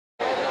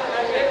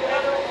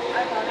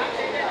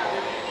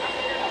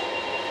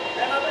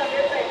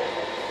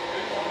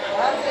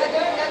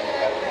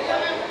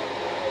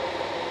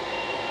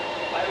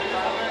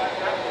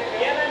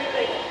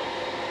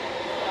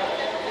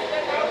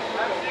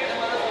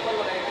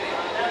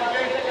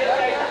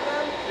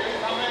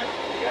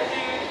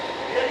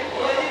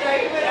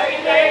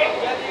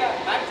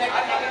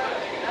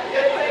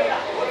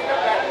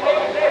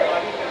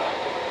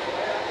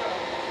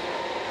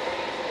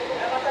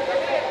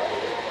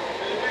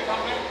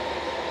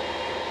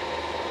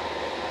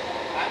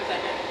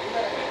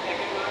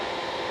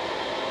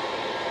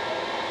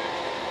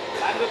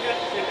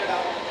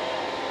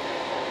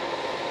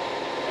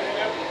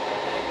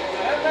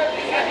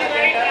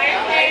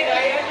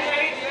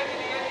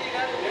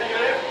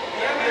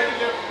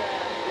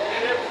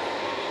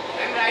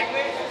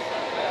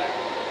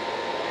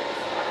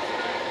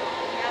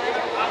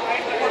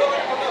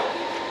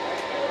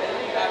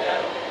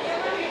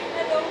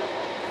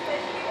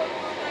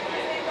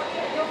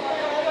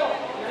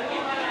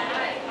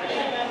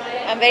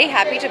I'm very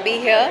happy to be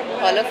here.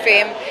 Hall of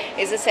Fame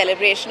is a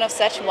celebration of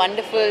such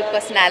wonderful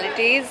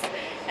personalities,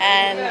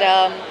 and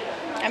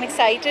I'm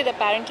excited.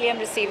 Apparently, I'm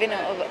receiving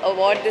an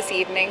award this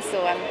evening,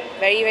 so I'm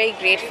very, very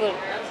grateful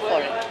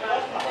for it.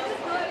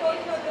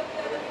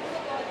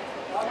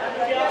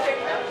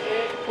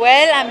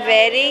 Well, I'm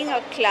wearing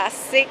a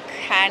classic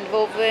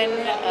hand-woven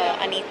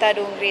Anita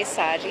Dongre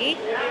Saree,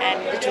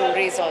 and the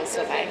jewelry is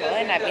also by her,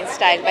 and I've been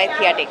styled by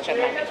Thea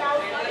Tekchandani.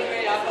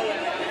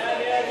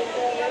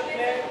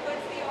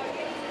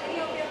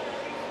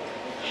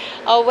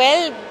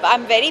 Well,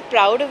 I'm very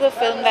proud of the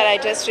film that I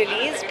just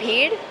released,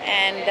 Bheed,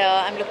 and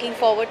I'm looking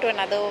forward to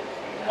another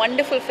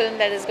wonderful film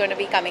that is going to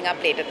be coming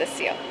up later this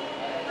year.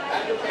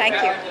 Thank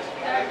you.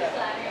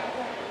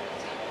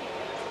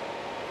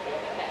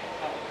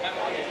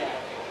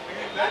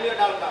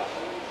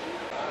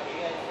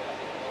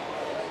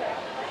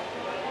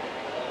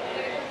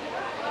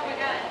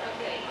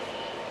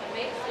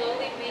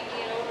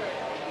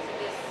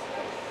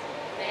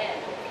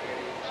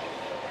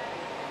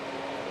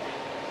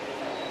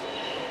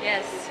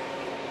 Yes.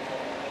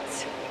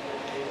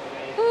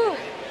 Whew.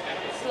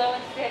 Slow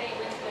and steady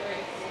wins the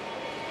race.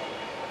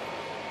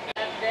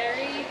 A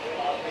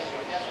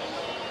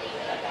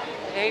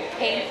very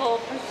painful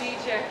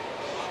procedure.